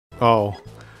Oh,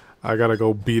 I gotta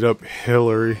go beat up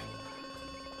Hillary.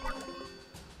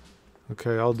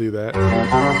 Okay, I'll do that.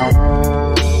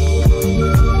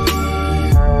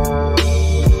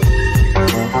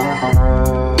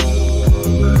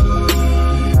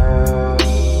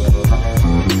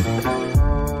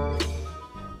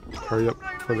 Hurry up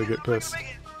before they get pissed.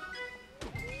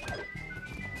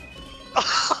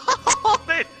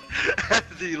 At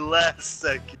the last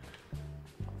second.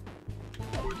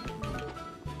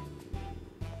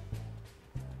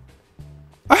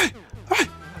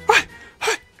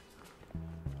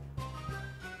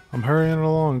 I'm hurrying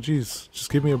along, jeez.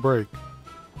 Just give me a break.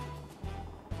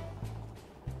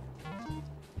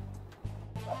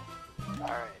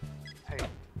 Alright. Hey,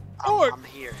 I'm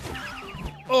here.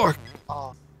 Oh.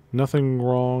 Oh. Nothing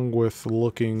wrong with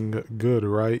looking good,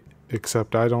 right?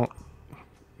 Except I don't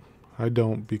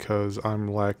because I'm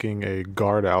lacking a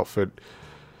guard outfit.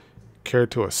 Care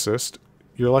to assist?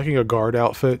 You're lacking a guard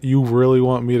outfit? You really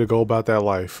want me to go about that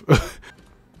life?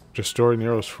 Destroy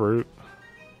Nero's fruit?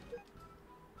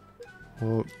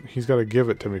 Well, he's got to give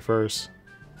it to me first.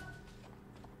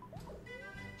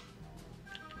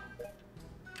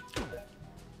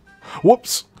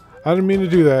 Whoops! I didn't mean to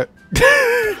do that.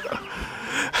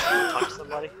 Touch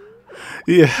somebody?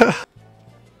 Yeah.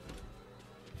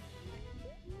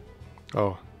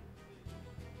 Oh.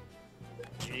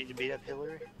 You need to beat up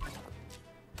Hillary?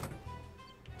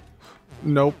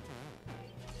 Nope.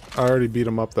 I already beat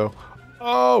him up though.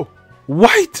 Oh!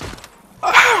 Wait!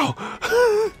 Ow!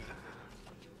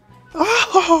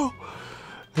 Oh!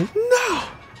 No!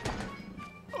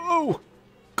 Oh!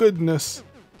 Goodness.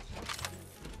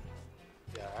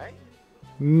 You alright?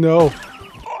 No.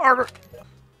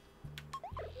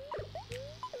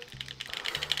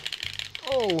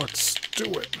 Oh, let's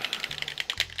do it.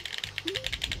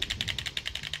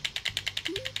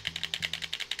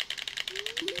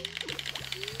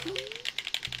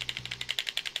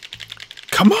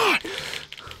 Come on!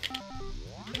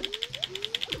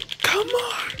 Come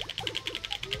on!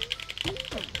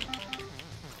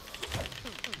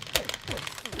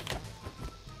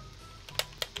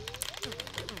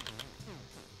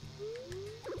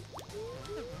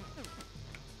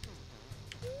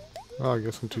 Oh, I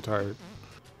guess I'm too tired.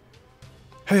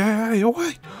 Hey, oh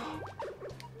wait!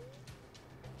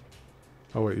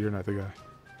 Oh wait, you're not the guy.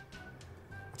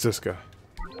 It's this guy.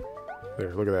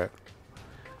 There, look at that.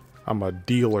 I'm a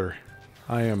dealer.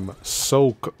 I am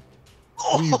so.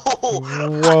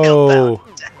 Whoa!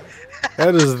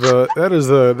 That is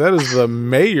the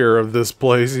mayor of this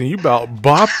place, and you about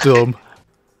bopped him.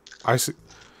 I see.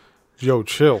 Yo,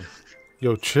 chill.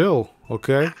 Yo, chill.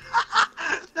 Okay.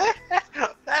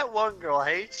 That one girl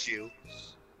hates you.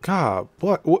 God,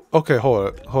 what? Okay,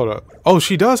 hold up. Oh,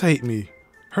 she does hate me.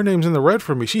 Her name's in the red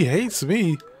for me. She hates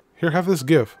me. Here, have this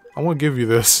gift. I want to give you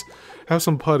this. Have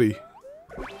some putty.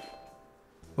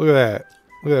 Look at that.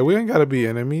 Look at that. We ain't gotta be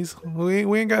enemies. We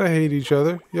ain't gotta hate each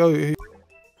other. Yo,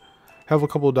 have a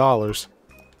couple dollars.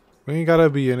 We ain't gotta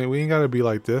be in it. We ain't gotta be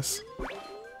like this.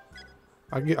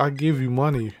 I give you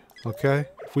money, okay?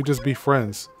 If we just be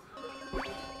friends.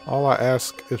 All I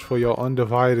ask is for your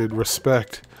undivided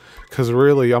respect. Cause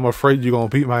really, I'm afraid you're gonna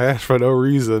beat my ass for no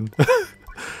reason.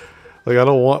 Like, I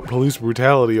don't want police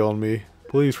brutality on me.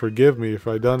 Please forgive me if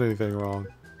I done anything wrong.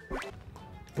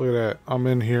 Look at that. I'm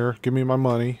in here. Give me my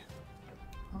money.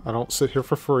 I don't sit here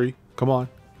for free. Come on.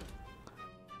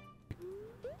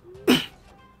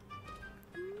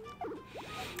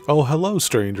 Oh, hello,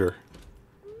 stranger.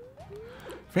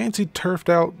 Fancy turfed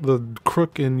out the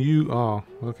crook in you. Oh,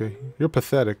 okay. You're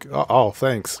pathetic. Oh,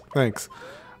 thanks. Thanks.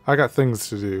 I got things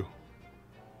to do.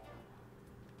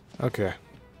 Okay.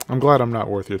 I'm glad I'm not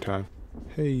worth your time.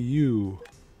 Hey, you.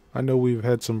 I know we've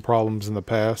had some problems in the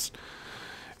past.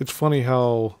 It's funny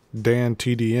how Dan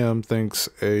TDM thinks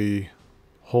a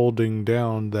holding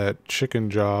down that chicken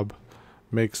job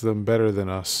makes them better than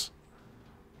us.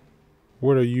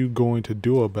 What are you going to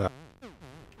do about it?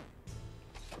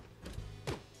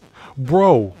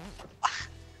 Bro!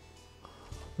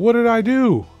 What did I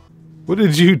do? What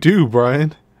did you do,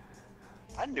 Brian?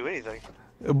 I didn't do anything.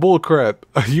 Bullcrap.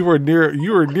 You were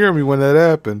near me when that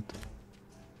happened.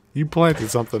 You planted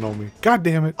something on me. God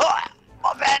damn it. Oh,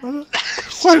 my bad.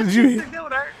 Why did you hit?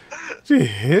 She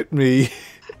hit me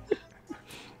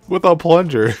with a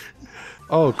plunger.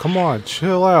 Oh, come on.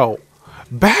 Chill out.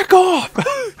 Back off.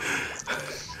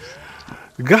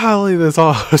 Golly, this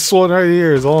one right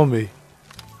here is on me.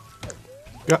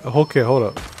 Okay, hold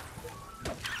up.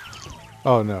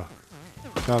 Oh, no.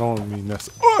 Not on me.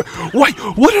 Oh, wait,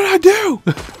 what did I do?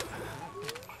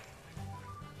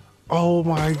 Oh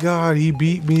my god, he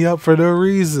beat me up for no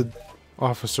reason.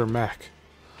 Officer Mac.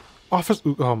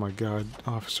 Officer, oh my god,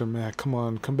 Officer Mac, come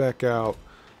on, come back out.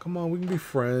 Come on, we can be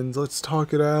friends. Let's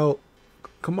talk it out.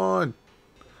 Come on.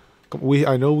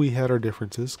 I know we had our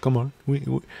differences. Come on.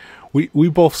 We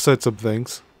both said some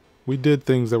things. We did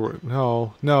things that were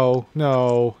no.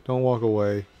 Don't walk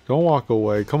away. Don't walk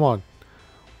away. Come on.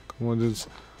 Come on, just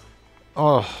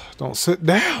don't sit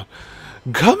down.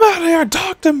 Come out here and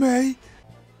talk to me.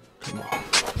 Come on.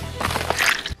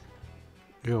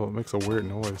 Ew, it makes a weird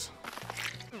noise.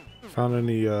 Found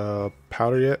any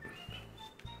powder yet?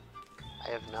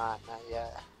 I have not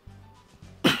yet.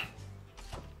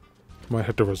 Might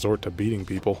have to resort to beating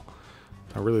people.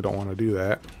 I really don't want to do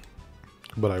that,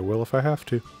 but I will if I have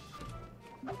to.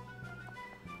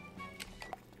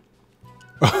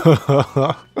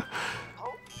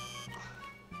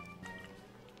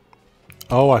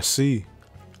 Oh, I see.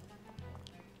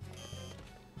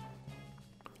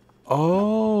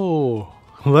 Oh,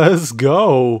 let's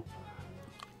go.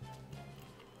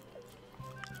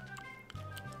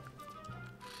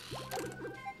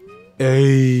 Hey,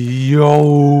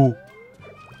 yo.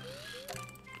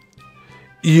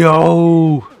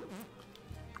 Yo.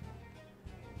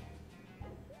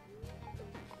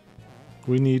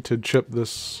 We need to chip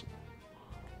this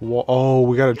wall. Oh,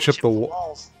 we gotta chip the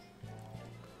wall.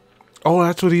 Oh,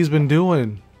 that's what he's been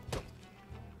doing.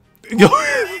 Yo.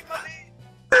 I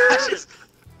just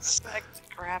smacked the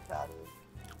crap out of him.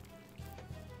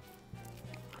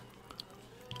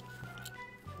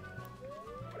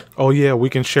 Oh yeah, we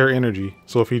can share energy.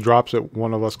 So if he drops it,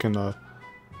 one of us can Oh,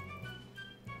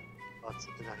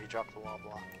 he dropped the wall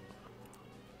block.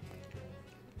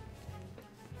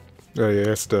 Oh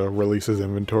yeah, it's to release his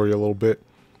inventory a little bit.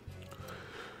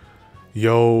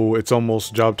 Yo, it's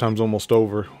almost, job time's almost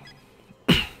over.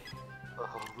 Oh,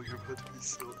 we were about to be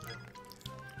so down.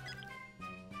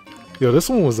 Yo, this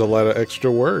one was a lot of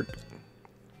extra work.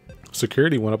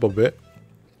 Security went up a bit.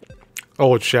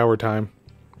 Oh, it's shower time.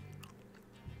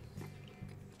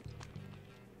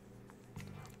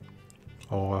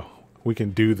 Oh, we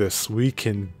can do this. We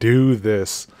can do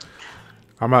this.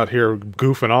 I'm out here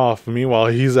goofing off. Meanwhile,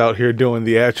 he's out here doing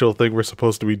the actual thing we're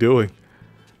supposed to be doing.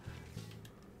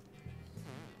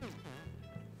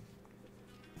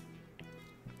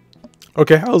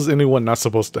 Okay, how is anyone not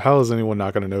supposed to? How is anyone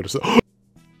not going to notice it?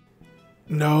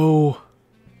 No.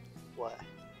 What?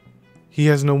 He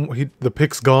has no. The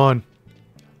pick's gone.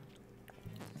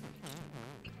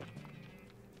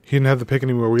 He didn't have the pick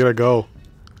anymore. We gotta go.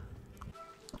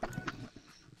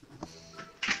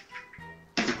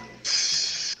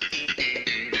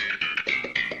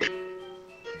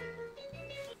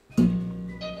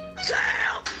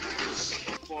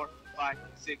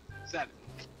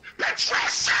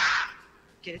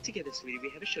 Get it together, sweetie. We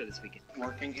have a show this weekend.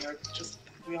 Working here, just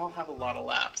we all have a lot of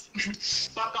laps.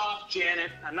 Fuck off,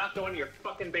 Janet. I'm not going to your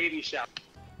fucking baby shower.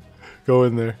 Go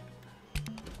in there.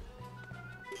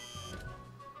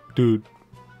 Dude.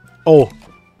 Oh.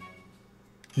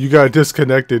 You got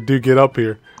disconnected. Dude, get up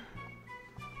here.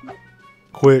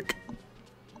 Quick.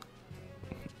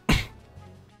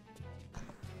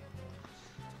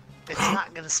 It's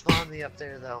not gonna spawn me up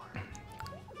there though.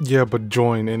 Yeah, but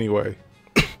join anyway.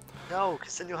 No,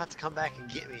 because then you'll have to come back and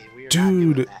get me. We are not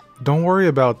Dude, doing that. don't worry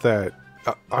about that.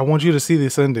 I want you to see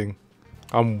this ending.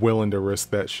 I'm willing to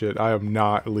risk that shit. I am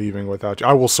not leaving without you.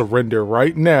 I will surrender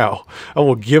right now. I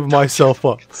will give myself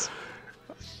up.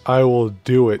 I will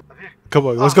do it. Come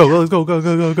on, let's go. Let's go.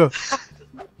 Go.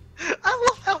 I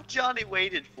love how Johnny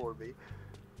waited for me.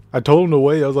 I told him to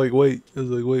wait. I was like, wait.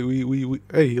 We.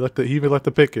 Hey, he even left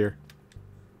the pick here.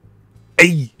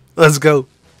 Hey, let's go.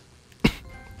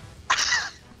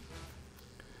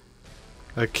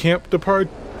 I can't depart.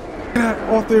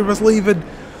 All three of us leaving.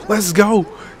 Let's go.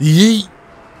 Yeet.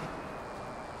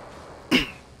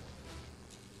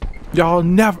 Y'all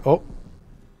never. Oh.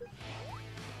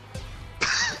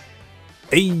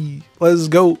 Hey, let's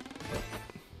go.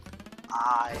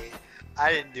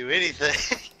 I didn't do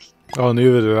anything. Oh,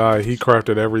 neither did I. He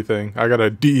crafted everything. I got a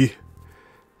D.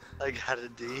 I got a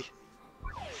D.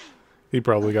 He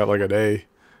probably got like an A.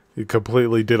 He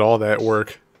completely did all that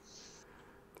work.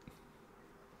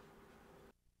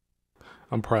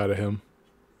 I'm proud of him.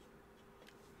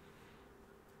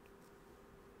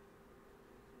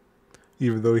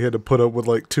 Even though he had to put up with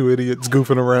like 2 idiots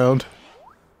goofing around.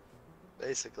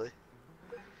 Basically.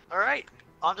 Alright,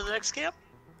 on to the next camp.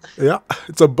 Yeah,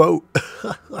 it's a boat.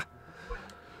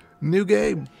 New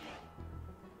game.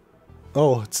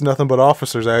 Oh, it's nothing but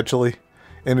officers actually.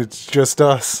 And it's just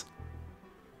us.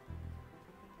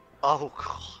 Oh,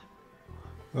 God.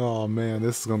 Oh man,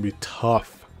 this is gonna be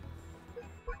tough.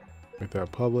 Make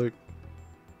that public.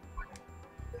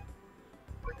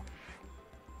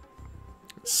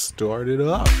 start it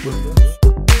up.